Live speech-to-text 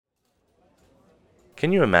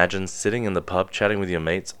Can you imagine sitting in the pub chatting with your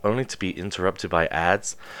mates only to be interrupted by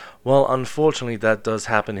ads? Well, unfortunately that does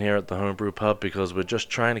happen here at the Homebrew Pub because we're just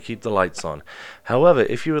trying to keep the lights on. However,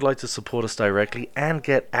 if you would like to support us directly and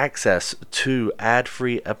get access to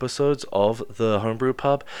ad-free episodes of the Homebrew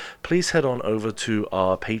Pub, please head on over to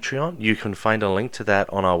our Patreon. You can find a link to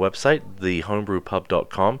that on our website,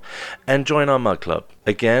 thehomebrewpub.com, and join our mug club.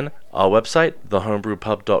 Again, our website,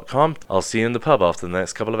 thehomebrewpub.com. I'll see you in the pub after the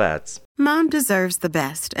next couple of ads. Mom deserves the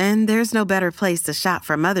best, and there's no better place to shop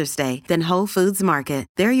for Mother's Day than Whole Foods Market.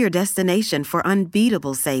 They're your destination for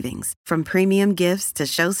unbeatable savings, from premium gifts to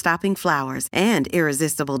show-stopping flowers and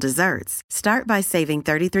irresistible desserts. Start by saving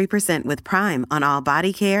 33% with Prime on all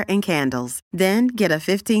body care and candles. Then get a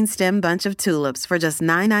 15-stem bunch of tulips for just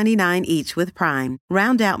 $9.99 each with Prime.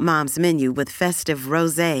 Round out Mom's menu with festive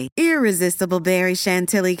rosé, irresistible berry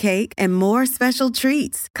chantilly cake, and more special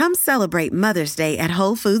treats. Come celebrate Mother's Day at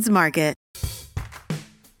Whole Foods Market.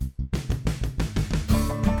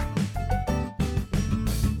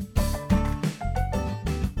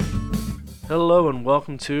 Hello and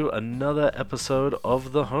welcome to another episode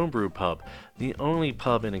of the Homebrew Pub, the only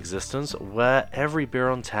pub in existence where every beer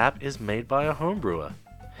on tap is made by a homebrewer.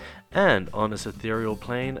 And on this ethereal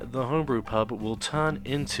plane, the Homebrew Pub will turn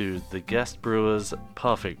into the guest brewer's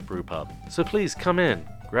perfect brew pub. So please come in,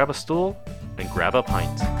 grab a stool, and grab a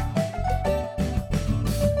pint.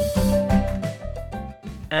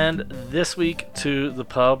 And this week to the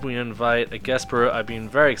pub, we invite a guest brewer I've been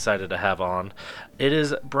very excited to have on. It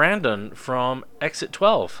is Brandon from Exit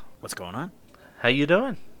 12. What's going on? How you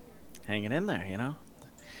doing? Hanging in there, you know.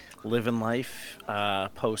 Living life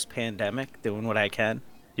post-pandemic, doing what I can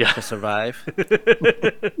to survive.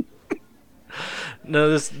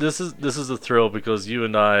 No, this is a thrill because you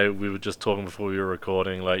and I, we were just talking before we were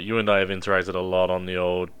recording, like you and I have interacted a lot on the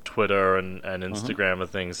old Twitter and Instagram and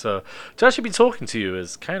things, so to actually be talking to you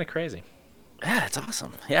is kind of crazy. Yeah, it's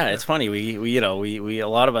awesome. Yeah, it's funny. We a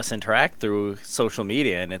lot of us interact through social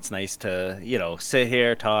media, and it's nice to, sit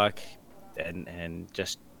here, talk, and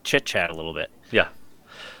just chit chat a little bit. Yeah.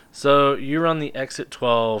 So you run the Exit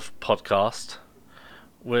 12 podcast,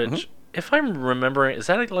 which, if I'm remembering, is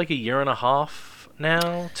that like a year and a half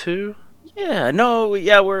now, 2? Yeah, no,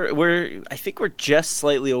 yeah, we're I think we're just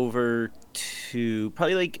slightly over 2,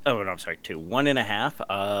 probably like 2, 1.5.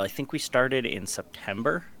 I think we started in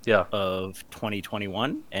September of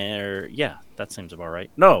 2021, that seems about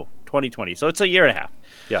right. No, 2020, so it's a year and a half.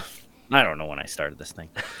 Yeah. I don't know when I started this thing.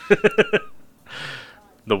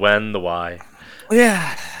 The when, the why.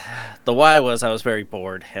 Yeah, the why was I was very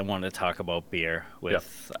bored and wanted to talk about beer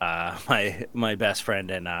with my best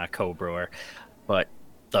friend and co-brewer, but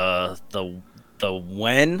the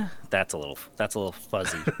when, that's a little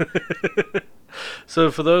fuzzy. So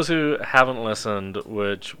for those who haven't listened,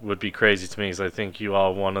 which would be crazy to me, because I think you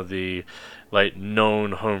are one of the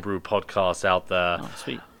known homebrew podcasts out there. Oh,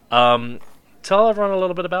 sweet. Tell everyone a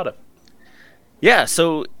little bit about it. Yeah,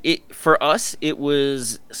 so for us, it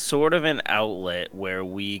was sort of an outlet where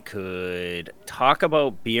we could talk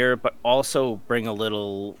about beer, but also bring a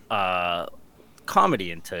little comedy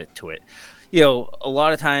into it. A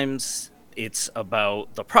lot of times it's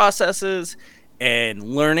about the processes and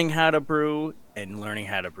learning how to brew and learning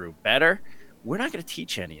how to brew better. We're not going to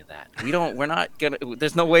teach any of that.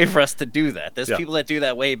 There's no way for us to do that. There's people that do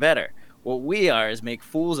that way better. What we are is make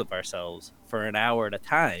fools of ourselves for an hour at a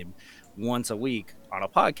time, once a week on a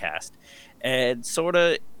podcast. And sort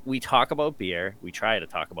of we talk about beer. We try to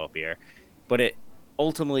talk about beer, but it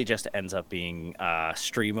ultimately just ends up being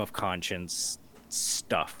stream of conscience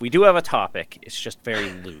stuff. We do have a topic. It's just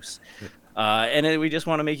very loose. We just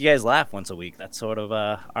want to make you guys laugh once a week. That's sort of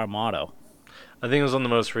our motto. I think it was on the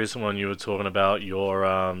most recent one you were talking about your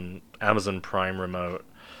Amazon Prime remote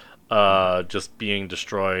just being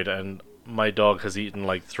destroyed, and my dog has eaten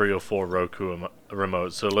like 3 or 4 Roku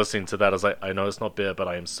remotes. So listening to that, I was like, I know it's not beer, but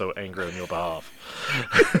I am so angry on your behalf.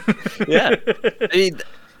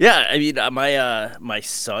 My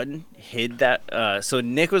son hid that. So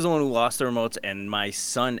Nick was the one who lost the remotes, and my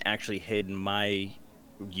son actually hid my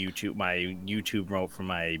YouTube remote from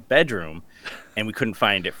my bedroom, and we couldn't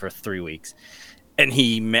find it for 3 weeks. And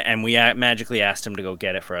we magically asked him to go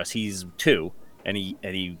get it for us. He's 2, and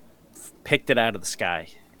he picked it out of the sky.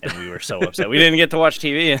 And we were so upset. We didn't get to watch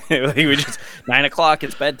TV. We were just 9 o'clock.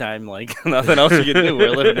 It's bedtime. Like nothing else you can do. We're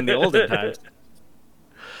living in the olden times.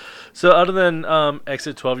 So other than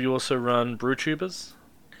Exit 12, you also run BrewTubers?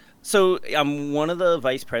 So I'm one of the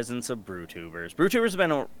vice presidents of BrewTubers. BrewTubers have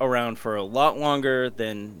been around for a lot longer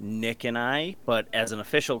than Nick and I, but as an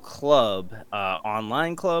official club,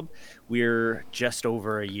 online club, we're just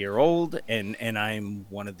over a year old, and I'm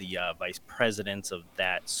one of the vice presidents of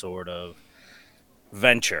that sort of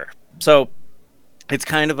venture. So it's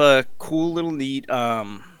kind of a cool little neat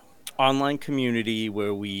online community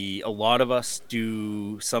where a lot of us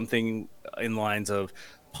do something in lines of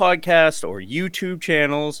podcast or YouTube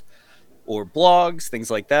channels or blogs, things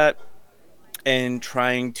like that, and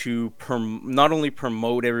trying to not only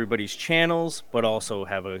promote everybody's channels, but also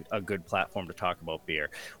have a good platform to talk about beer.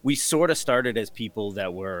 We sort of started as people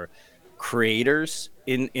that were creators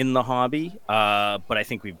in the hobby, but I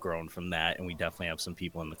think we've grown from that, and we definitely have some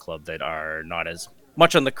people in the club that are not as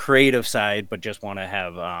much on the creative side, but just want to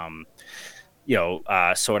have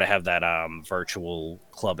sort of have that virtual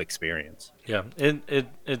club experience. Yeah,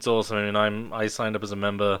 it's awesome. I mean, I signed up as a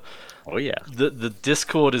member. Oh yeah. The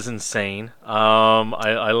Discord is insane.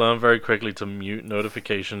 I learned very quickly to mute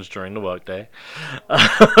notifications during the workday.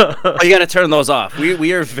 Oh, you got to turn those off.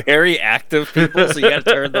 We are very active people, so you got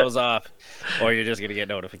to turn those off, or you're just gonna get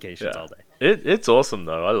notifications all day. It's awesome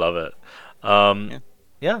though. I love it. Yeah.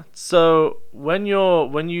 Yeah. So when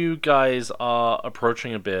you guys are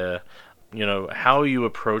approaching a beer, how are you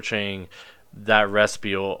approaching that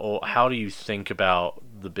recipe, or how do you think about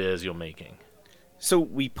the beers you're making? So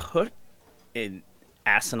we put an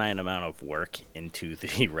asinine amount of work into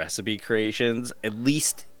the recipe creations, at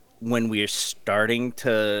least when we're starting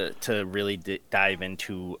to really dive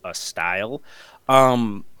into a style.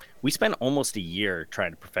 We spent almost a year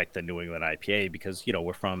trying to perfect the New England IPA because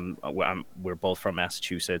we're both from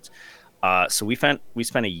Massachusetts. So we spent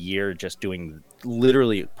a year just doing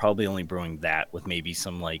literally probably only brewing that with maybe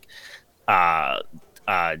some like uh,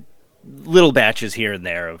 uh, little batches here and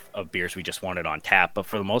there of beers we just wanted on tap. But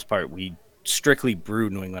for the most part, we strictly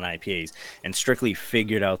brewed New England IPAs and strictly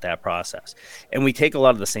figured out that process. And we take a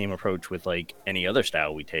lot of the same approach with like any other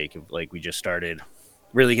style we take. Like we just started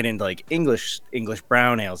really getting into like English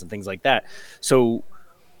brown ales and things like that. So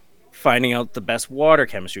finding out the best water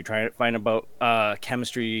chemistry, trying to find about water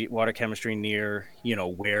chemistry near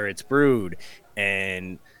where it's brewed,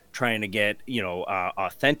 and trying to get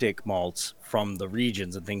authentic malts from the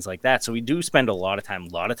regions and things like that. So we do spend a lot of time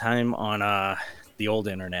on the old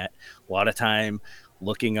internet, a lot of time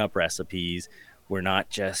looking up recipes. We're not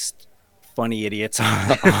just funny idiots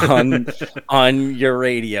on your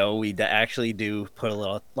radio. We actually do put a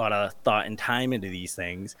lot of thought and time into these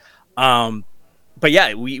things. But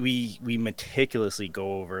yeah, we meticulously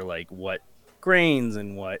go over like what grains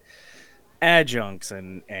and what adjuncts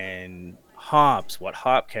and hops, what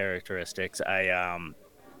hop characteristics.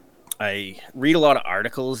 I read a lot of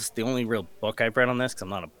articles. The only real book I've read on this, because I'm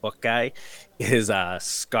not a book guy, is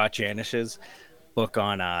Scott Janish's book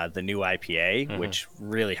on the new IPA, which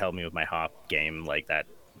really helped me with my hop game. Like that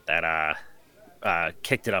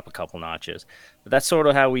kicked it up a couple notches. But that's sort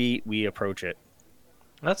of how we approach it.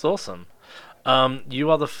 That's awesome.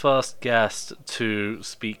 You are the first guest to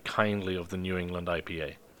speak kindly of the New England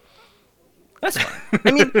IPA. That's fine.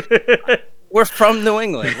 I mean, we're from New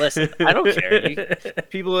England. Listen, I don't care.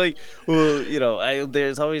 People like, well,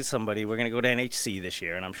 there's always somebody. We're gonna go to NHC this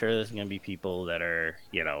year, and I'm sure there's gonna be people that are,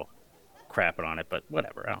 crapping on it. But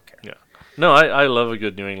whatever, I don't care. Yeah. No, I love a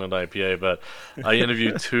good New England IPA, but I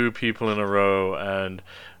interviewed two people in a row, and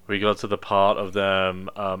we got to the part of them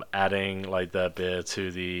adding like their beer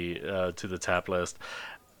to the tap list,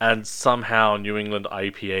 and somehow New England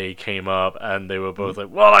IPA came up, and they were both like,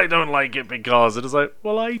 "Well, I don't like it because," it is like,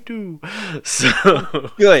 "Well, I do." So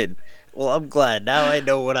Good. Well, I'm glad. Now I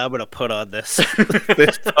know what I'm gonna put on this.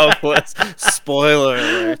 This pub was spoiler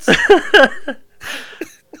alerts.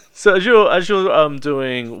 So as you're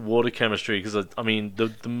doing water chemistry, because I mean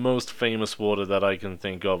the most famous water that I can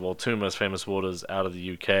think of, or two most famous waters out of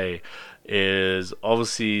the UK, is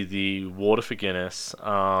obviously the water for Guinness,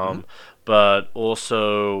 but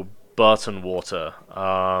also Burton water,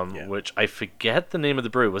 which I forget the name of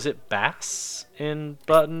the brew. Was it Bass in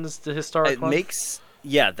Burton's, the historic one?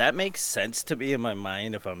 That makes sense to me in my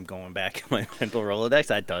mind if I'm going back in my mental Rolodex.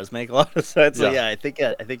 That does make a lot of sense. So yeah, I think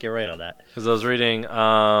you're right on that. Because I was reading,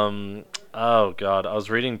 I was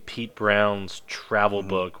reading Pete Brown's travel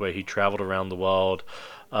book where he traveled around the world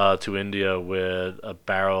to India with a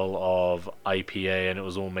barrel of IPA, and it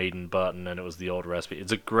was all made in Burton, and it was the old recipe.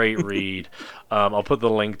 It's a great read. I'll put the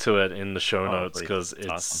link to it in the show notes because it's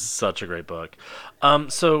awesome. Such a great book.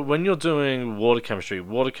 So when you're doing water chemistry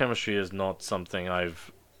is not something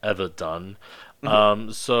I've ever done.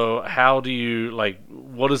 So how do you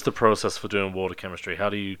what is the process for doing water chemistry? How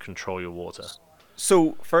do you control your water?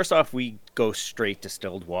 So first off, we go straight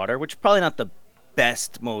distilled water, which is probably not the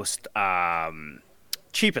best, most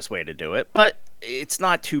cheapest way to do it, but it's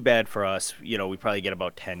not too bad for us. We probably get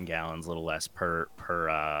about 10 gallons, a little less per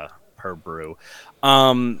brew.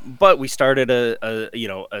 But we started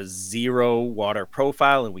a zero water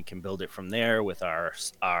profile, and we can build it from there with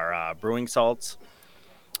our brewing salts,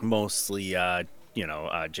 mostly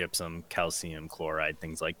gypsum, calcium chloride,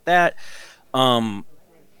 things like that. Um,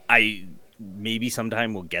 I maybe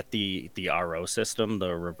sometime we'll get the RO system,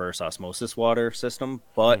 the reverse osmosis water system.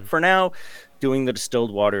 But Mm. for now, doing the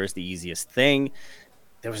distilled water is the easiest thing.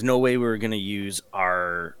 There was no way we were going to use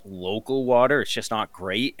our local water. It's just not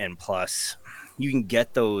great. And plus, you can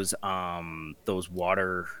get those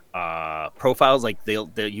water profiles. Like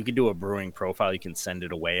you can do a brewing profile. You can send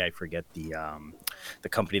it away. I forget the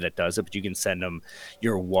company that does it, but you can send them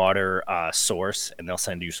your water source, and they'll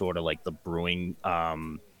send you sort of like the brewing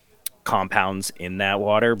compounds in that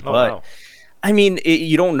water. Oh But wow. I mean,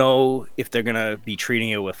 you don't know if they're gonna be treating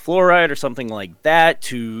it with fluoride or something like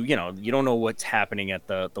that. You don't know what's happening at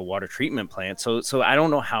the water treatment plant. So I don't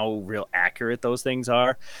know how real accurate those things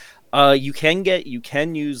are. You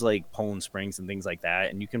can use like Poland Springs and things like that,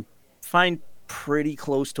 and you can find pretty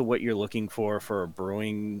close to what you're looking for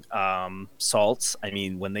brewing salts. I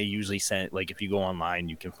mean, when they usually send, like, if you go online,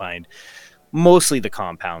 you can find mostly the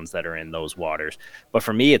compounds that are in those waters. But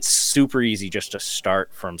for me, it's super easy just to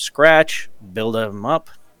start from scratch, build them up,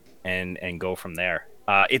 and go from there.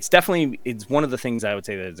 It's one of the things I would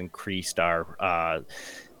say that has increased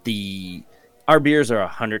the our beers are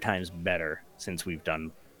 100 times better since we've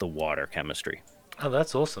done the water chemistry. Oh,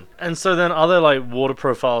 that's awesome. And so then, are there like water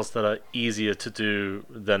profiles that are easier to do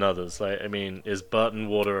than others? Like, I mean, is Burton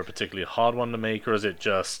water a particularly hard one to make, or is it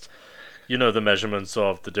just, the measurements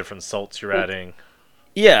of the different salts you're adding?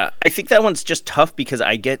 Yeah, I think that one's just tough because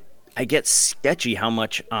I get sketchy how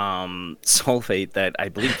much sulfate that I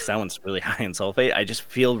believe, 'cause that one's really high in sulfate. I just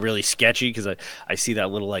feel really sketchy because I see that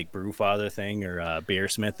little like Brewfather thing or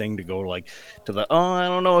Beersmith thing to go like to the, I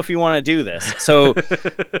don't know if you want to do this. So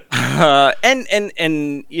and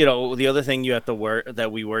the other thing you have to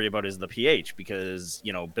we worry about is the pH, because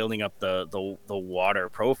building up the water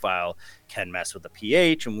profile can mess with the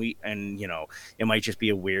pH, and it might just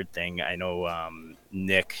be a weird thing. I know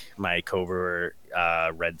Nick, my co-brewer,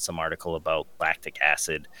 read some article about lactic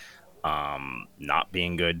acid not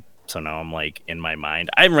being good. So now I'm like, in my mind,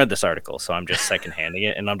 I haven't read this article, so I'm just second-handing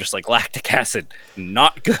it, and I'm just like, lactic acid,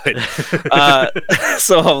 not good. Uh,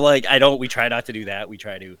 so I'm like, we try not to do that. We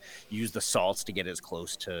try to use the salts to get as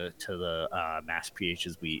close to the mass pH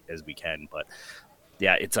as we can. But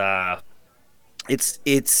yeah,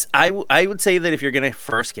 I would say that if you're gonna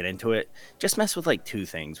first get into it, just mess with like two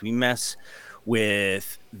things. We mess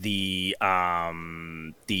with the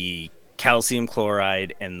calcium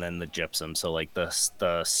chloride and then the gypsum. So like the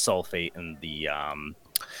sulfate and the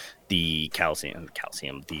calcium,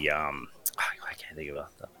 I can't think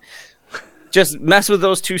about that. Just mess with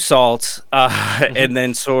those two salts, and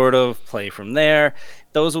then sort of play from there.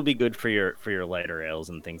 Those will be good for your lighter ales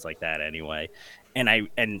and things like that anyway.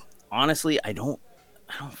 And honestly, I don't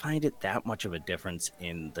find it that much of a difference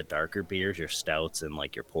in the darker beers, your stouts and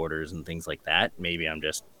like your porters and things like that. Maybe I'm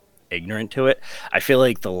just ignorant to it. I feel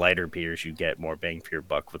like the lighter beers, you get more bang for your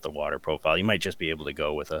buck with the water profile. You might just be able to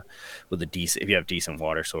go with a decent, if you have decent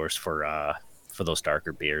water source for those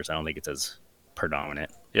darker beers. I don't think it's as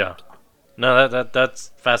predominant. Yeah. No,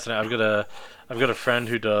 that's fascinating. I've got a friend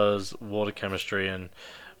who does water chemistry and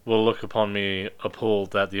will look upon me appalled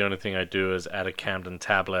that the only thing I do is add a Camden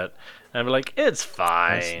tablet and be like, it's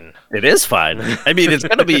fine. It is fine. I mean, it's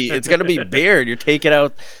gonna be beer. You're taking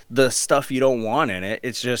out the stuff you don't want in it.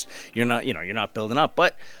 It's just you're not building up.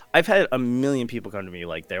 But I've had a million people come to me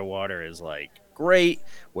like their water is like great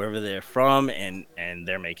wherever they're from, and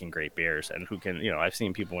they're making great beers. And I've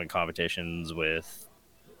seen people win competitions with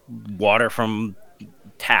water from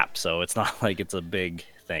tap, so it's not like it's a big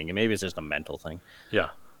thing. And maybe it's just a mental thing. Yeah.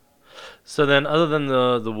 So then, other than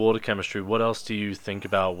the water chemistry, what else do you think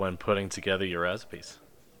about when putting together your recipes?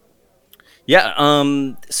 Yeah,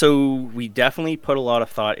 so we definitely put a lot of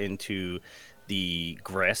thought into the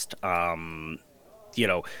grist.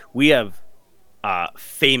 We have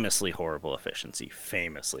famously horrible efficiency.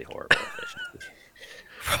 Famously horrible efficiency.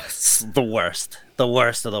 It's the worst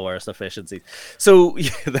of the worst efficiencies. So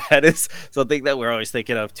that is something that we're always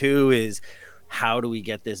thinking of too, is how do we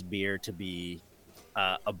get this beer to be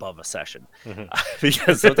above a session? Hmm.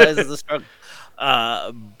 Because sometimes it's a struggle.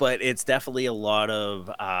 But it's definitely a lot of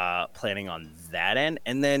planning on that end.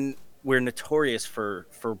 And then we're notorious for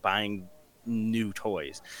buying new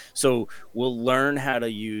toys. So we'll learn how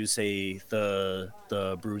to use the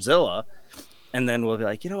Bruzilla, and then we'll be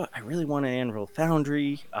like, you know what, I really want an Anvil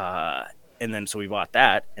Foundry, and then so we bought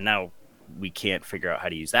that, and now we can't figure out how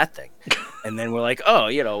to use that thing. And then we're like, oh,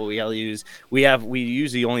 we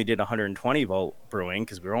usually only did 120 volt brewing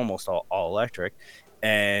because we were almost all electric.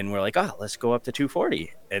 And we're like, oh, let's go up to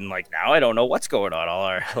 240. And like, now I don't know what's going on. All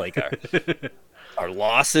our our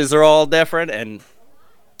losses are all different. And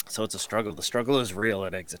so it's a struggle. The struggle is real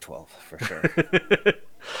at Exit 12 for sure.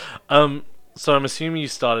 So I'm assuming you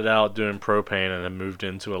started out doing propane and then moved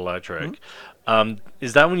into electric.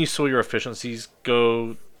 Is that when you saw your efficiencies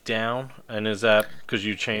go down? And is that because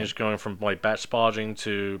you changed going from like batch sparging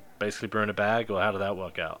to basically brewing a bag, or how did that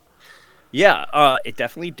work out? Yeah, it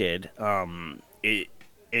definitely did.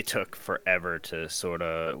 It took forever to sort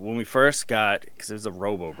of, when we first got, because it was a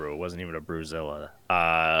Robo Brew, it wasn't even a Brewzilla.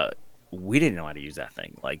 We didn't know how to use that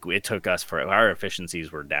thing. Like, it took us for, our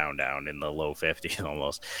efficiencies were down in the low 50s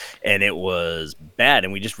almost, and it was bad.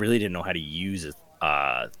 And we just really didn't know how to use it.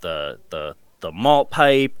 The malt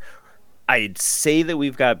pipe, I'd say that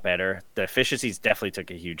we've got better. The efficiencies definitely took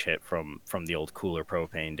a huge hit from the old cooler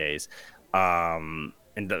propane days. And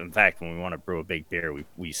in fact, when we want to brew a big beer,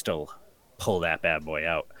 we still pull that bad boy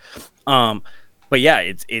out. But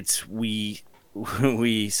yeah, it's we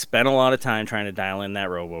spent a lot of time trying to dial in that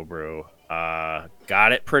Robo Brew.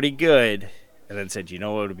 Got it pretty good, and then said, you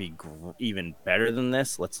know what would be even better than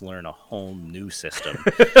this? Let's learn a whole new system.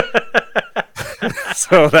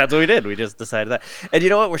 So that's what we did. We just decided that. And you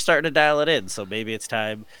know what? We're starting to dial it in. So maybe it's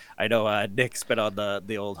time. I know Nick's been on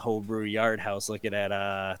the old homebrew yard house looking at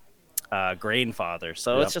Grainfather.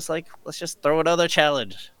 So It's just like, let's just throw another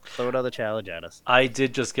challenge. Throw another challenge at us. I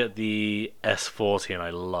did just get the S40, and I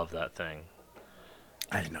love that thing.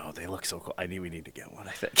 I know, they look so cool. We need to get one,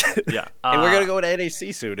 I think. Yeah. And we're going to go to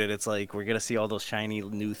NAC soon, and it's like, we're going to see all those shiny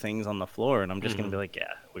new things on the floor, and I'm just going to be like,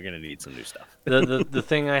 yeah, we're going to need some new stuff. The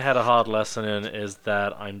thing I had a hard lesson in is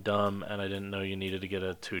that I'm dumb, and I didn't know you needed to get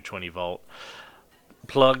a 220 volt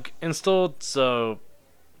plug installed, so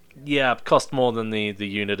yeah, it cost more than the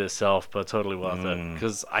unit itself, but totally worth it.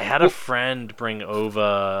 Because I had a friend bring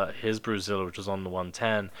over his Bruzilla, which was on the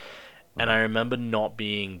 110, and I remember not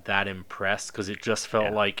being that impressed because it just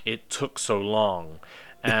felt like it took so long.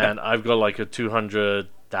 And I've got like a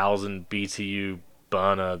 200,000 BTU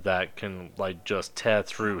burner that can like just tear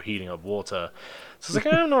through heating up water. So it's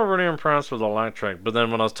like, I'm not really impressed with electric. But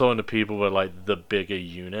then when I was talking to people with like the bigger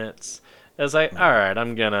units, I was like, all right,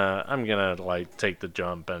 I'm gonna like take the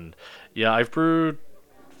jump. And yeah, I've brewed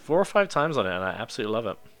 4 or 5 times on it, and I absolutely love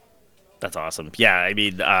it. That's awesome. Yeah, I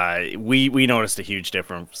mean, we noticed a huge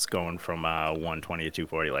difference going from 120 to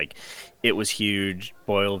 240. Like, it was huge.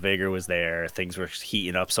 Boil vigor was there. Things were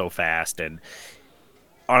heating up so fast. And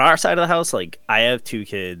on our side of the house, like, I have 2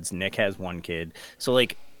 kids. Nick has 1 kid. So,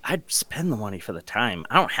 like, I'd spend the money for the time.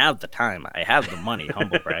 I don't have the time. I have the money.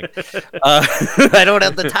 Humble brag. I don't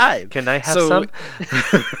have the time. Can I have some?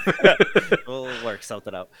 We'll work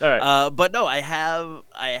something out. All right. But no,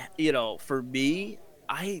 for me,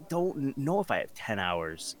 I don't know if I have 10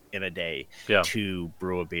 hours in a day to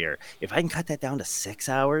brew a beer. If I can cut that down to 6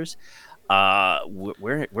 hours,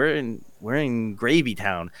 we're in gravy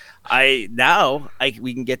town. We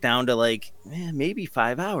can get down to like maybe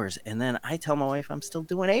 5 hours, and then I tell my wife I'm still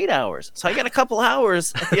doing 8 hours. So I got a couple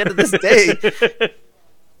hours at the end of this day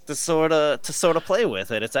to sort of play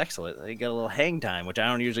with it. It's excellent. I get a little hang time, which I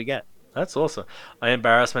don't usually get. That's awesome. I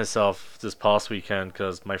embarrassed myself this past weekend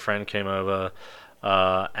because my friend came over.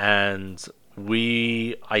 And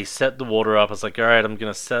I set the water up. I was like, all right, I'm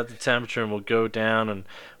going to set the temperature and we'll go down. And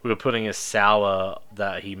we were putting a sour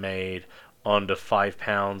that he made onto 5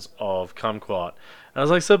 pounds of kumquat. And I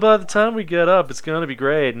was like, so by the time we get up, it's going to be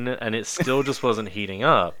great. And it still just wasn't heating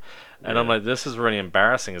up. And I'm like, this is really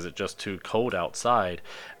embarrassing. Is it just too cold outside?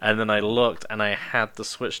 And then I looked, and I had to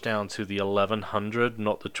switch down to the 1100,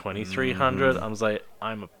 not the 2300. I was like,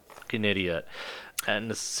 I'm a fucking idiot.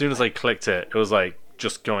 And as soon as I clicked it, it was like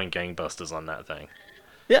just going gangbusters on that thing.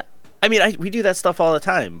 Yeah, I mean, we do that stuff all the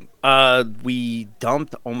time. We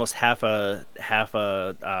dumped almost half a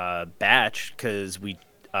batch because we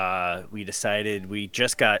decided we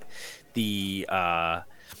just got the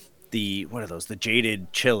what are those? The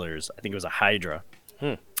jaded chillers. I think it was a Hydra,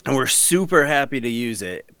 and we're super happy to use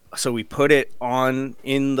it. So we put it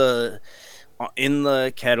in the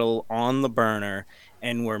kettle on the burner.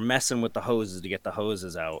 And we're messing with the hoses to get the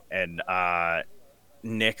hoses out. And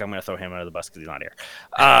Nick, I'm going to throw him under the bus because he's not here.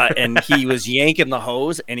 And he was yanking the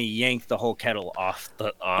hose, and he yanked the whole kettle off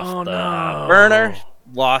the burner.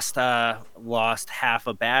 Lost half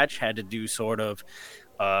a batch. Had to do sort of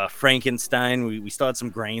Frankenstein. We still had some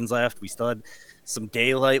grains left. We still had some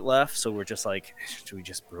daylight left. So we're just like, should we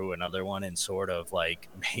just brew another one and sort of like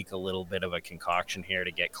make a little bit of a concoction here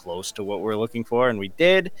to get close to what we're looking for? And we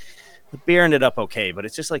did. The beer ended up okay, but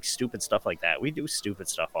it's just like stupid stuff like that. We do stupid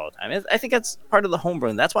stuff all the time. I think that's part of the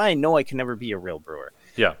homebrewing. That's why I know I can never be a real brewer.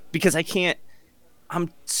 Yeah. Because I can't.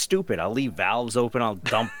 I'm stupid. I'll leave valves open. I'll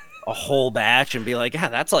dump a whole batch and be like, yeah,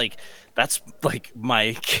 that's like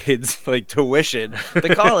my kids' like tuition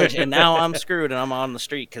to college, and now I'm screwed and I'm on the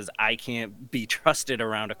street because I can't be trusted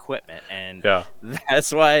around equipment. And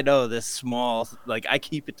that's why I know this small, like I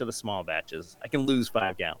keep it to the small batches. I can lose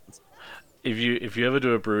 5 gallons. If you ever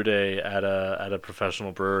do a brew day at a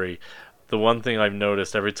professional brewery, the one thing I've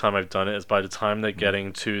noticed every time I've done it is by the time they're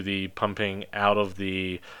getting to the pumping out of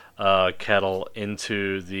the kettle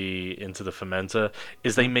into the fermenter,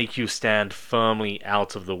 is they make you stand firmly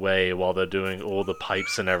out of the way while they're doing all the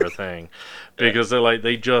pipes and everything, because they're like,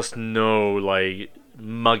 they just know like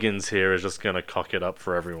Muggins here is just gonna cock it up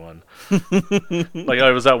for everyone. Like I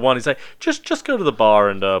was at one, he's like, just go to the bar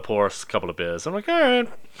and pour us a couple of beers. I'm like, all right.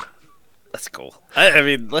 That's cool. I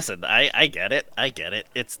mean, listen, I get it. I get it.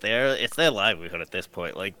 It's their livelihood at this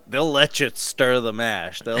point. Like, they'll let you stir the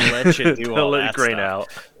mash. They'll let you do all that grain stuff. out.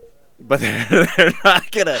 But they're not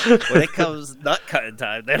gonna, when it comes nut cutting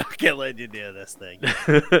time, they're not gonna let you do this thing.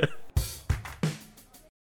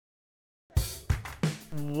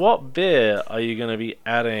 What beer are you going to be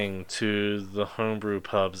adding to the Homebrew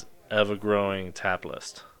Pub's ever-growing tap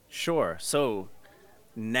list? Sure. So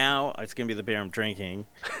now it's going to be the beer I'm drinking.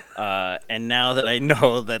 And now that I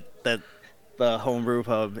know that the Homebrew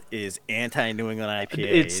Pub is anti-New England IPAs.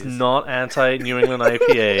 It's not anti-New England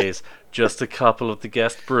IPAs. Just a couple of the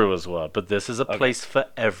guest brewers were. But this is a place for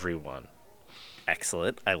everyone.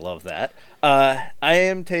 Excellent. I love that. I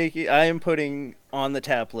am putting on the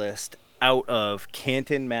tap list out of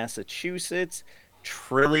Canton, Massachusetts,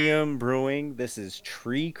 Trillium Brewing. This is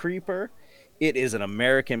Tree Creeper. It is an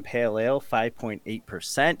American Pale Ale,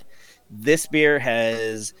 5.8%. This beer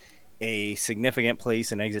has a significant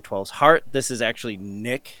place in Exit 12's heart. This is actually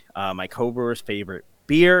Nick, my co-brewer's favorite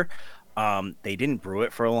beer. They didn't brew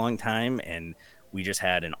it for a long time, and we just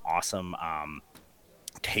had an awesome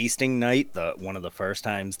tasting night. One of the first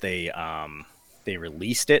times they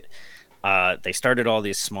released it. They started all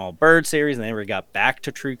these small bird series, and they never got back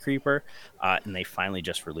to Tree Creeper, and they finally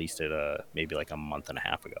just released it maybe like a month and a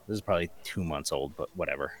half ago. This is probably 2 months old, but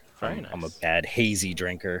whatever. Nice. I'm a bad hazy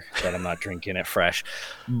drinker that I'm not drinking it fresh.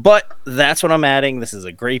 But that's what I'm adding. This is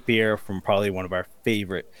a great beer from probably one of our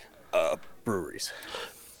favorite breweries.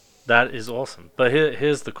 That is awesome. But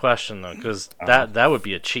here's the question, though, because that would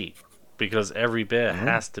be a cheat, because every beer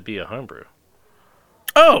has to be a homebrew.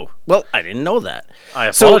 Oh, well, I didn't know that. I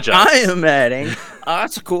apologize. So I am adding...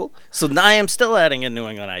 that's cool. So now I am still adding a New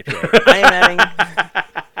England IPA.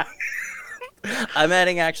 I'm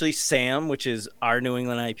adding actually Sam, which is our New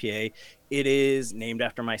England IPA. It is named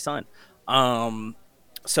after my son.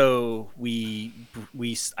 So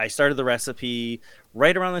I started the recipe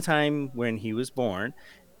right around the time when he was born,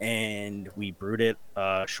 and we brewed it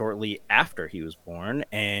shortly after he was born,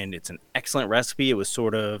 and it's an excellent recipe. It was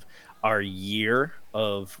sort of our year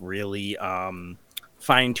of really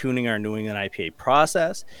fine-tuning our New England IPA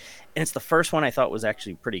process, and it's the first one I thought was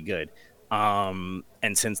actually pretty good. And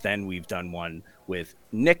since then, we've done one with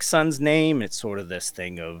Nick's son's name. It's sort of this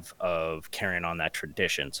thing of carrying on that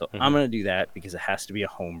tradition. So I'm going to do that because it has to be a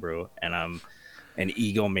homebrew, and I'm an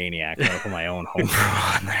egomaniac. I'm going to put my own homebrew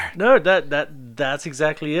on there. No, that's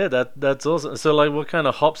exactly it. That's awesome. So, like, what kind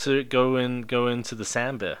of hops go into the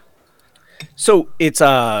Sam beer? So it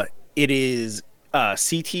is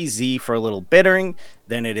CTZ for a little bittering.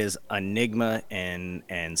 Then it is Enigma and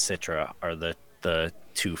Citra are the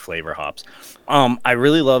 2 flavor hops. I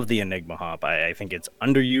really love the Enigma hop. I think it's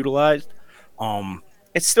underutilized.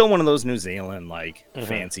 It's still one of those New Zealand like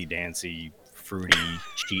fancy dancy fruity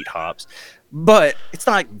cheat hops, but it's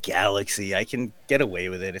not Galaxy. I can get away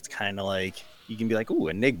with it. It's kind of like you can be like, ooh,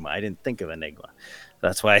 Enigma. I didn't think of Enigma.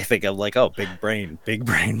 That's why I think of like, oh, big brain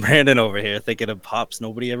Brandon over here thinking of hops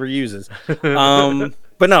nobody ever uses. But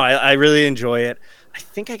no, I really enjoy it. I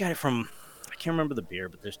think I got it from, I can't remember the beer,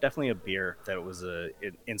 but there's definitely a beer that was an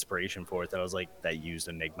inspiration for it that was like, that used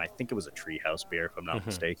Enigma. I think it was a Treehouse beer, if I'm not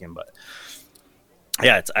mistaken. But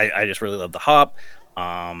yeah, I just really love the hop.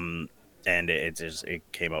 And it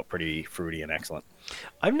came out pretty fruity and excellent.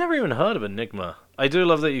 I've never even heard of Enigma. I do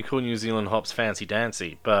love that you call New Zealand hops fancy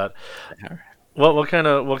dancy, but what kind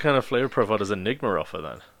of flavor profile does Enigma offer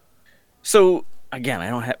then? So again, I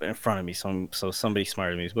don't have it in front of me, so somebody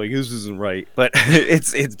smarter than me is like, this isn't right. But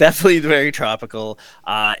it's definitely very tropical.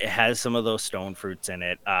 It has some of those stone fruits in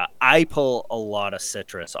it. I pull a lot of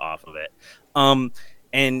citrus off of it. Um,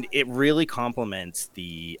 and it really complements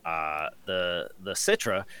the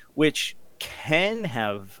Citra, which can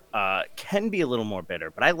be a little more bitter,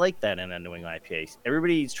 but I like that in a New England IPA.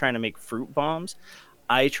 Everybody's trying to make fruit bombs.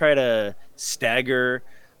 I try to stagger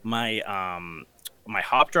my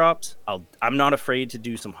hop drops. I'm not afraid to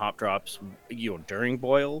do some hop drops, during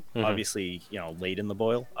boil. Obviously, late in the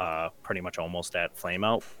boil, pretty much almost at flame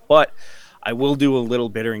out. But I will do a little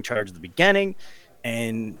bittering charge at the beginning,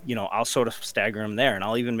 and I'll sort of stagger them there, and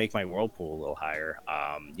I'll even make my whirlpool a little higher,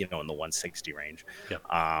 in the 160 range.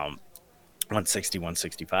 Yeah. 160,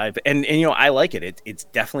 165. And I like it. It's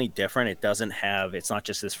definitely different. It's not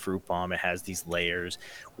just this fruit bomb. It has these layers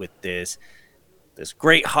with this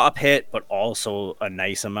great hop hit, but also a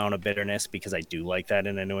nice amount of bitterness, because I do like that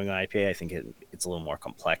in a New England IPA. I think it's a little more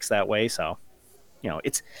complex that way. So,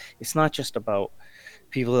 it's not just about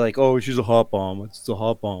people are like, oh, she's a hop bomb. It's a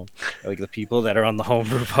hop bomb. Like the people that are on the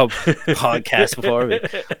Homebrew Pub podcast before me.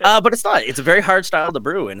 But it's not. It's a very hard style to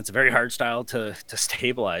brew, and it's a very hard style to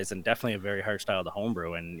stabilize, and definitely a very hard style to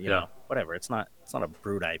homebrew. And whatever. It's not a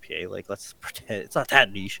brewed IPA. Like, let's pretend it's not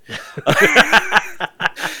that niche.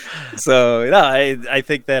 So I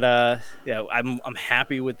think that I'm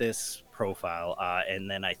happy with this profile.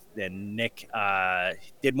 And then Nick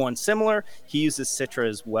did one similar. He uses Citra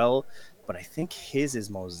as well, but I think his is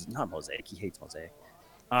not Mosaic. He hates Mosaic.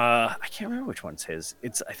 I can't remember which one's his.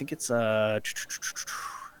 I think it's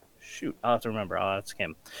shoot. I'll have to remember. I'll ask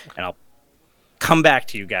him, and I'll come back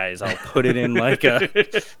to you guys. I'll put it in like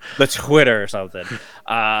the Twitter or something.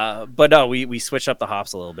 But no, we switched up the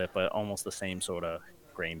hops a little bit, but almost the same sort of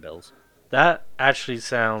grain bills. That actually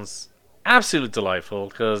sounds absolutely delightful,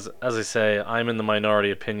 because, as I say, I'm in the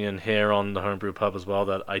minority opinion here on the Homebrew Pub as well,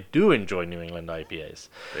 that I do enjoy New England IPAs.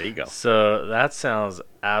 There you go. So that sounds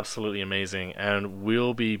absolutely amazing, and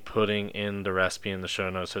we'll be putting in the recipe in the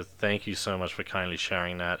show notes, so thank you so much for kindly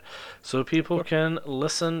sharing that, so people can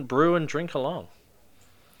listen, brew, and drink along.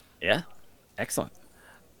 Yeah, excellent.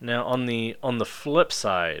 Now, on the flip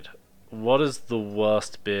side, what is the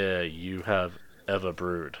worst beer you have ever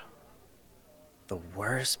brewed? The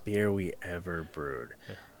worst beer we ever brewed.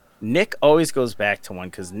 Yeah. Nick always goes back to one,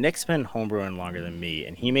 because Nick's been homebrewing longer than me,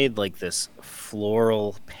 and he made like this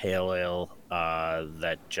floral pale ale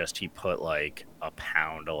that just he put like a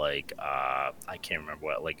pound of like I can't remember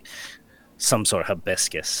what, like some sort of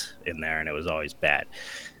hibiscus in there, and it was always bad.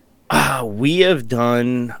 We have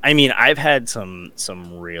done. I mean, I've had some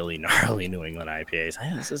really gnarly New England IPAs.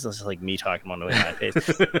 This is just like me talking about New England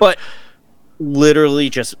IPAs, but literally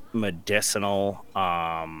just medicinal,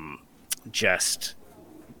 just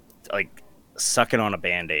like sucking on a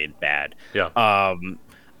Band-Aid bad. Yeah.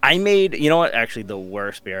 I made, actually the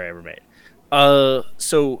worst beer I ever made.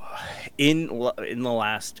 So in the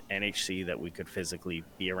last NHC that we could physically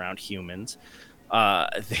be around humans,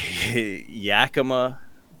 the Yakima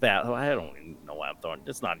Valley, I don't even know why I'm throwing.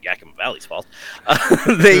 It's not Yakima Valley's fault.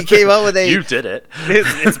 They came out with a. You did it.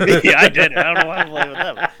 It's me. I did it. I don't know why I'm blaming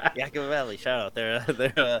them. Yakima Valley, shout out.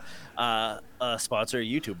 They're a sponsor of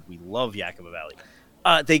YouTube. We love Yakima Valley.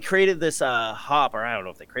 They created this hop, or I don't know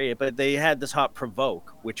if they created it, but they had this hop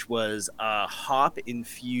Provoke, which was hop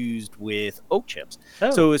infused with oak chips. Oh.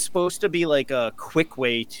 So it was supposed to be like a quick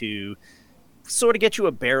way to sort of get you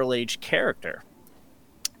a barrel-aged character.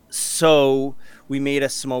 So we made a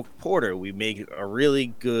smoked porter. We made a really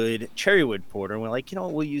good cherrywood porter. And we're like,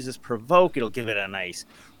 we'll use this Provoke. It'll give it a nice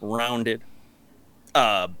rounded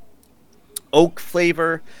oak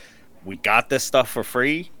flavor. We got this stuff for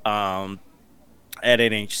free at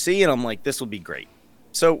NHC, and I'm like, this will be great.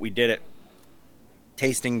 So we did it.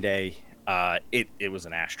 Tasting day. It was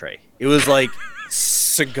an ashtray. It was like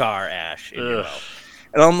cigar ash in your mouth.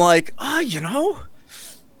 And I'm like, I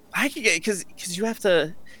can get, because you have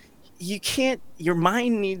to. You can't, your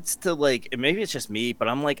mind needs to, like, and maybe it's just me, but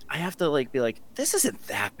I'm like, I have to, like, be like, this isn't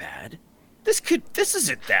that bad. This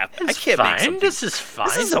isn't that bad. It's I can't fine. make something. This is fine.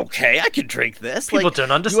 This is okay. I can drink this. People like, don't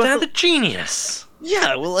understand the genius.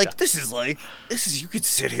 Yeah, well, like, this is, you could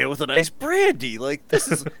sit here with a nice brandy. Like,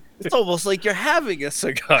 it's almost like you're having a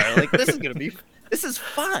cigar. Like, this is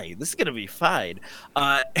fine. This is going to be fine.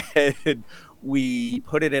 And we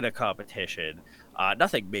put it in a competition.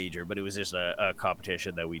 Nothing major, but it was just a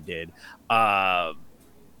competition that we did. And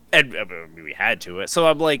we had to it. So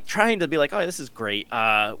I'm like trying to be like, oh, this is great.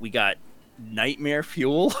 We got Nightmare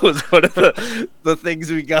Fuel was one of the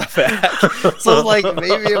things we got back. So like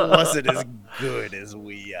maybe it wasn't as good as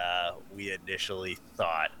we initially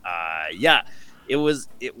thought. Yeah.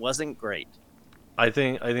 It wasn't great. I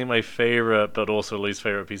think my favorite, but also least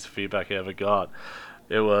favorite piece of feedback I ever got.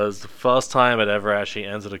 It was the first time I'd ever actually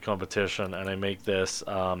entered a competition, and I make this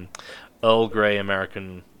Earl Grey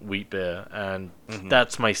American wheat beer, and Hmm.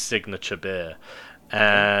 that's my signature beer. Okay.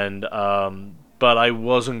 And but I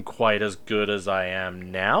wasn't quite as good as I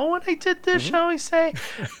am now when I did this, Hmm. shall we say?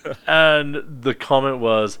 And the comment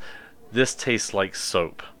was, "This tastes like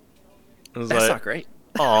soap." I was That's like, not great.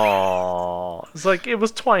 "Aww." It's like it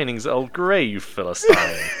was Twining's Earl Grey, you philistine.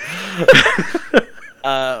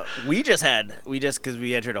 We just because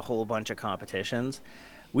we entered a whole bunch of competitions,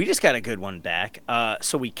 we just got a good one back.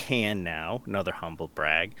 So we can now, another humble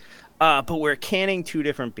brag. But we're canning two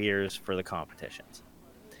different beers for the competitions.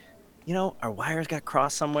 Our wires got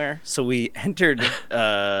crossed somewhere, so we entered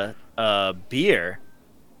a beer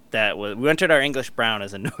we entered our English Brown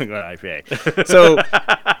as a New England IPA. So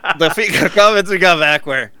the comments we got back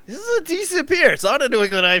were, "This is a decent beer. It's not a New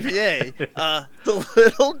England IPA. It's a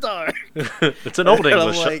little dark." It's an And old I'm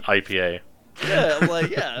English like, IPA. yeah, I'm like,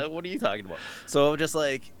 yeah, what are you talking about? So I'm just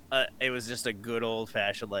like, it was just a good old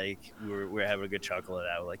fashioned, like, we were having a good chuckle at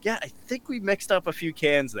that. We're like, yeah, I think we mixed up a few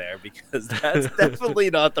cans there because that's definitely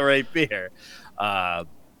not the right beer. Uh,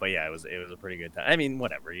 but yeah, it was a pretty good time. I mean,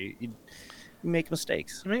 whatever, you make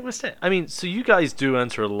mistakes. Make mistake. I mean, so you guys do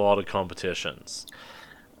enter a lot of competitions.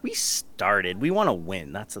 We want to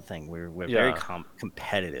win. That's the thing. We're very Yeah.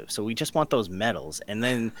 competitive. So we just want those medals. And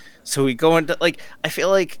then, so we go into, like, I feel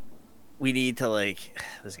like we need to, like,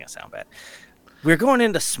 this is going to sound bad. We're going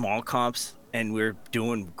into small comps and we're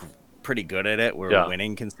doing pretty good at it. We're Yeah.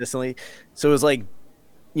 winning consistently. So it was like,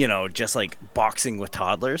 just like boxing with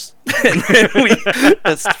toddlers. And then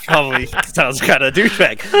that's probably sounds kind of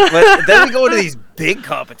douchebag. But then we go into these big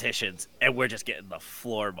competitions and we're just getting the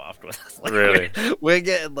floor mopped with us. Like, Really? we're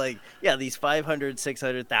getting like, yeah, these 500,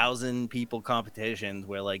 600,000 people competitions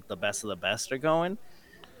where like the best of the best are going.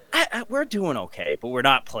 We're doing okay, but we're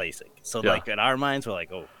not placing. So Yeah. like in our minds, we're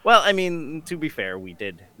like, oh, well, I mean, to be fair, we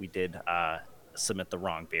did submit the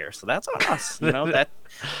wrong beer, so that's on us. That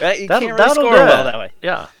you can't really That'll score do well it. that way.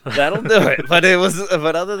 Yeah. That'll do it.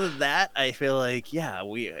 But other than that, I feel like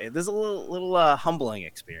there's a little humbling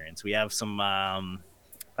experience. We have some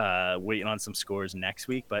waiting on some scores next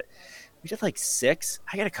week, but we did like 6.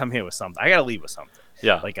 I gotta come here with something. I gotta leave with something.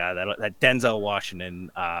 Yeah. Like that Denzel Washington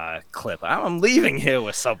clip. I'm leaving here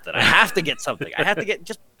with something. I have to get something. I have to get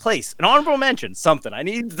just place an honorable mention. Something. I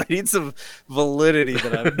need some validity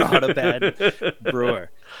that I'm not a bad brewer.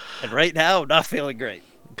 And right now, I'm not feeling great.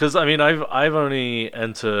 Because I mean, I've only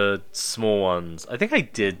entered small ones. I think I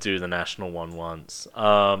did do the national one once.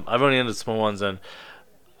 I've only entered small ones, and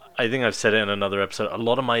I think I've said it in another episode. A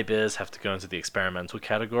lot of my beers have to go into the experimental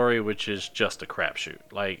category, which is just a crapshoot.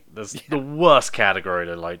 Like, that's the worst category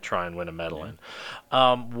to like try and win a medal in.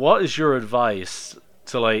 What is your advice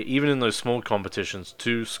to, like, even in those small competitions,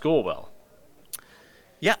 to score well?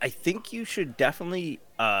 Yeah, I think you should definitely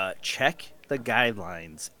check the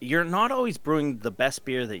guidelines. You're not always brewing the best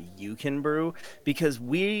beer that you can brew because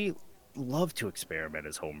we love to experiment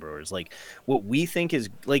as homebrewers. Like what we think is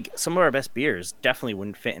like some of our best beers definitely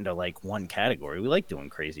wouldn't fit into like one category. We like doing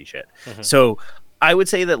crazy shit. So I would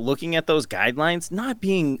say that looking at those guidelines, not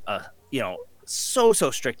being so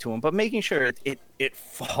strict to them, but making sure it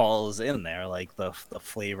falls in there, like the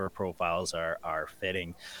flavor profiles are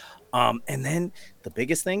fitting. And then the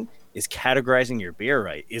biggest thing is categorizing your beer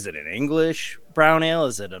right. Is it an English brown ale?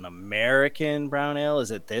 Is it an American brown ale?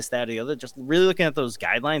 Is it this, that, or the other? Just really looking at those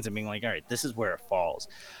guidelines and being like, all right, this is where it falls.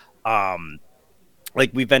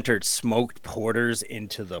 Like we've entered smoked porters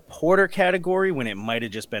into the porter category when it might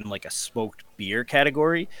have just been like a smoked beer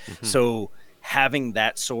category. So having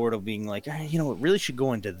that sort of being like, it really should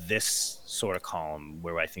go into this sort of column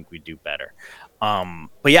where I think we do better.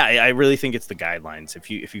 But yeah, I really think it's the guidelines. If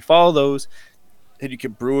you follow those, and you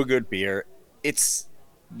can brew a good beer,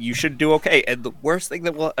 you should do okay. And the worst thing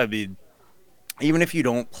even if you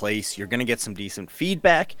don't place, you're gonna get some decent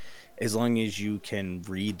feedback as long as you can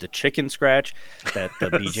read the chicken scratch that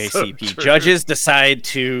the BJCP So judges decide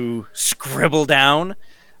to scribble down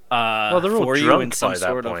Well, they're all for you drunk in some by that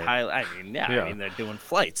sort point. of high. I mean, Yeah. I mean they're doing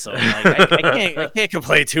flights, so like, I can't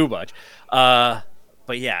complain too much.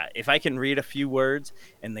 But yeah, if I can read a few words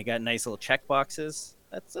and they got nice little check boxes,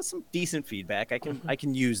 that's some decent feedback. I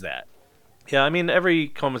can use that. Yeah, I mean, every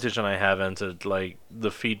competition I have entered, like, the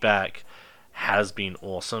feedback has been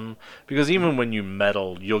awesome. Because even when you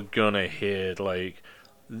medal, you're gonna hear, like,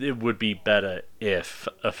 it would be better if,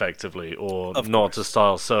 effectively, or Of not course. to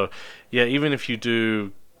style. So, yeah, even if you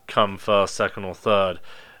do come first, second, or third,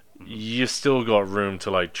 you still got room to,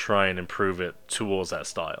 like, try and improve it towards that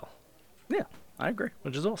style. Yeah, I agree.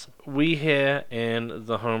 which is awesome. We here in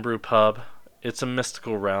the Homebrew Pub, it's a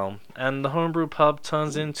mystical realm, and the Homebrew Pub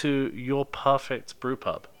turns into your perfect brew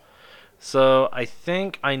pub. So I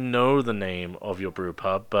think I know the name of your brew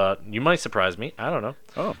pub, but you might surprise me. I don't know.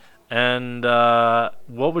 Oh. And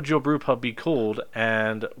what would your brew pub be called,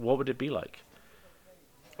 and what would it be like?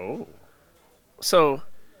 Oh. So,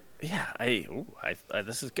 yeah,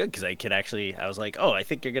 this is good because I was like, oh, I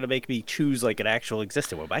think you're gonna make me choose like an actual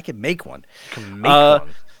existing one, but I can make one. You can make one.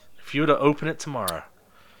 If you were to open it tomorrow.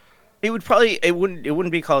 It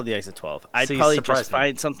wouldn't be called the Exit 12. I'd probably just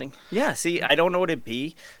find something. Yeah, see, I don't know what it'd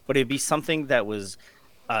be, but it'd be something that was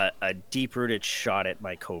a deep-rooted shot at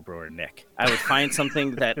my co-brewer Nick. I would find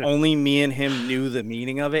something that only me and him knew the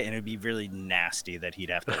meaning of it, and it'd be really nasty that he'd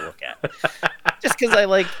have to look at. Just because I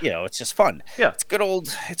like, it's just fun. Yeah, it's good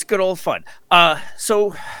old fun.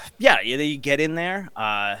 So yeah, you get in there.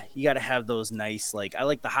 You got to have those nice, like, I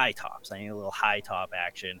like the high tops. I need a little high top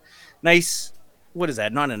action. Nice. What is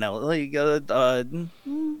that? Not an L. Like,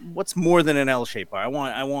 what's more than an L-shaped bar? I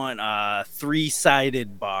want a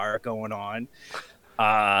 3-sided bar going on.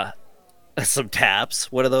 Some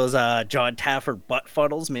taps. What are those? John Taffer butt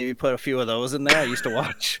funnels. Maybe put a few of those in there. I used to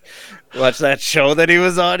watch that show that he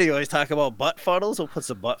was on. He always talk about butt funnels. We'll put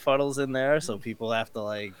some butt funnels in there so people have to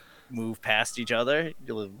like move past each other.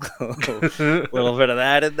 A little bit of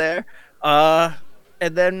that in there. And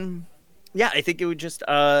then, yeah, I think it would just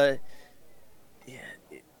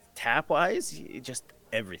tap wise, just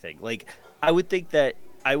everything. Like, I would think that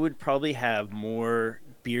I would probably have more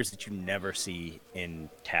beers that you never see in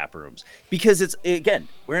tap rooms because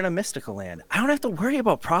we're in a mystical land. I don't have to worry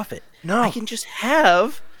about profit. No, I can just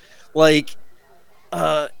have like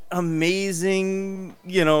amazing,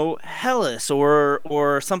 Hellas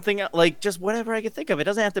or something like just whatever I can think of. It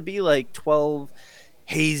doesn't have to be like 12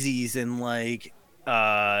 hazies and like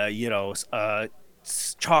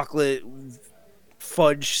chocolate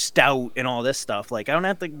fudge stout and all this stuff. Like, I don't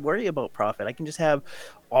have to worry about profit. I can just have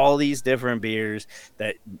all these different beers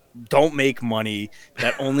that don't make money,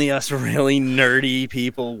 that only us really nerdy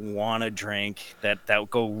people want to drink, that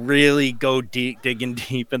go deep, digging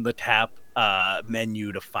deep in the tap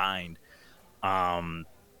menu to find.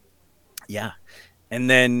 Yeah. And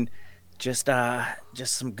then just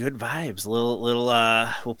some good vibes. Little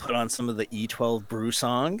we'll put on some of the E12 brew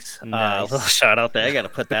songs. Nice. Little shout out there. I got to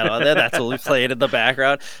put that on there. That's what we played in the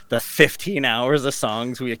background. The 15 hours of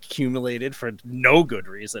songs we accumulated for no good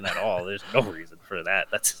reason at all. There's no reason for that.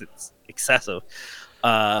 It's excessive.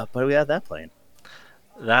 But we had that playing.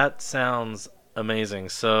 That sounds amazing.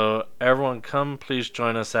 So everyone, come please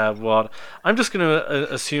join us at what I'm just going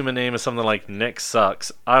to assume a name is something like Nick Sucks.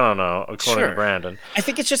 I don't know, according to Brandon. I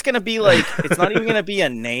think it's just going to be like, it's not even going to be a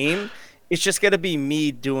name. It's just going to be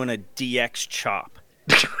me doing a DX chop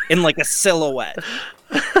in like a silhouette.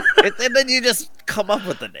 And then you just come up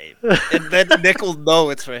with the name. And then Nick will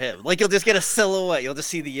know it's for him. Like, you'll just get a silhouette. You'll just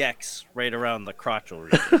see the X right around the crotchal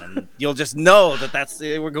region. And you'll just know that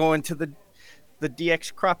we're going to the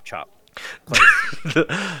DX crop chop.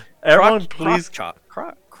 Everyone, please. Chop.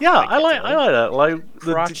 Yeah, I like that. Like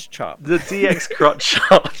crotch chop. The DX crotch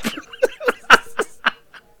chop.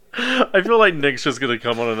 I feel like Nick's just gonna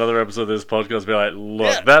come on another episode of this podcast and be like,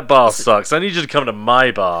 "Look, that bar sucks. I need you to come to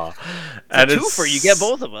my bar." And it's a twofer. You get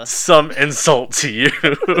both of us. Some insult to you.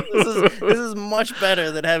 This is much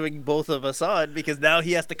better than having both of us on because now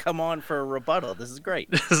he has to come on for a rebuttal. This is great.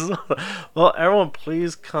 Well, everyone,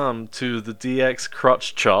 please come to the DX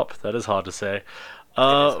crotch chop. That is hard to say.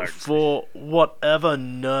 For whatever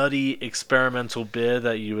nerdy experimental beer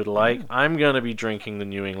that you would like. I'm gonna be drinking the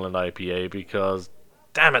New England IPA because,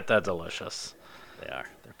 damn it, they're delicious. They are.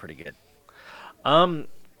 They're pretty good.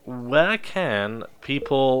 Where can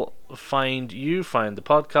people find you, find the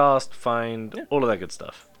podcast, find all of that good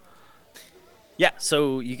stuff? Yeah,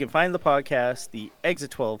 so you can find the podcast, the Exit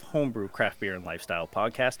 12 Homebrew Craft Beer and Lifestyle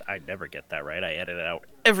Podcast. I never get that right. I edit it out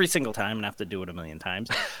every single time and have to do it a million times.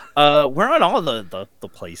 We're on all the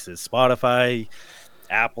places. Spotify,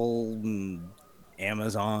 Apple,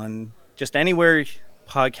 Amazon, just anywhere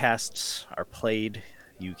podcasts are played,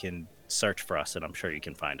 you can search for us, and I'm sure you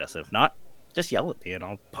can find us. If not, just yell at me, and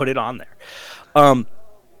I'll put it on there.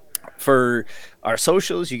 For our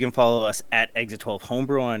socials, you can follow us at Exit 12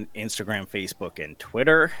 Homebrew on Instagram, Facebook, and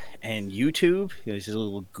Twitter, and YouTube. There's just a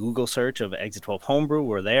little Google search of Exit 12 Homebrew.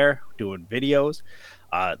 We're there doing videos.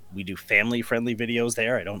 We do family-friendly videos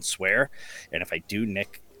there. I don't swear. And if I do,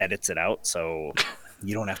 Nick edits it out, so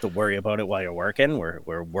you don't have to worry about it while you're working.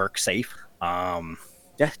 We're work safe.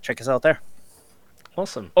 Yeah, check us out there.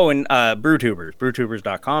 Awesome. Oh, and brewtubers,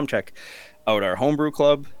 brewtubers.com. Check out our homebrew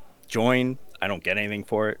club. Join. I don't get anything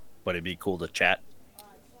for it. but it'd be cool to chat.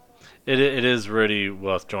 It is really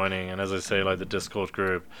worth joining, and as I say, like the Discord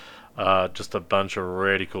group, just a bunch of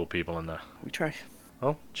really cool people in there. We try.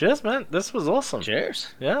 Well, cheers, man. This was awesome.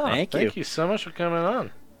 Cheers. Yeah, Thank you so much for coming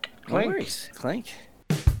on. Clink. No worries. Clink.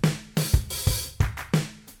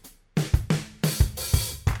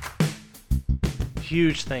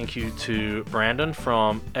 Huge thank you to Brandon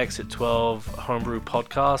from Exit 12 Homebrew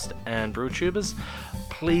Podcast and BrewTubers.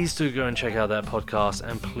 Please do go and check out that podcast,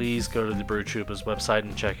 and please go to the BrewTubers website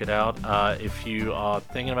and check it out. If you are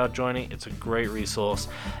thinking about joining, it's a great resource.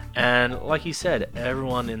 And like he said,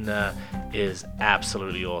 everyone in there is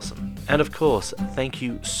absolutely awesome. And of course, thank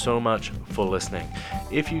you so much for listening.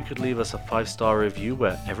 If you could leave us a 5-star review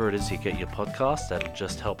wherever it is you get your podcast, that'll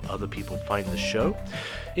just help other people find the show.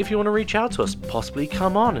 If you want to reach out to us, possibly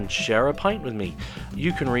come on and share a pint with me,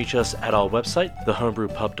 you can reach us at our website,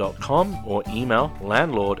 thehomebrewpub.com, or email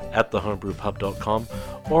landlord@thehomebrewpub.com,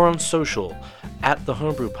 or on social at The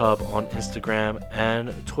Homebrew Pub on Instagram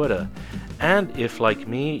and Twitter. And if, like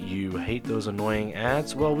me, you hate those annoying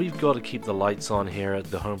ads, well, we've got to keep the lights on here at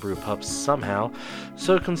The Homebrew Pub somehow,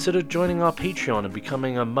 so consider joining our Patreon and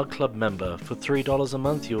becoming a Mug Club member. For $3 a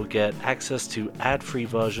month, you'll get access to ad-free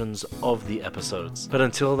versions of the episodes. But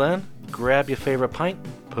until then, grab your favorite pint,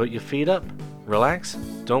 put your feet up, relax,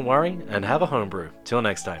 don't worry, and have a homebrew. Till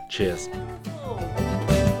next time, cheers.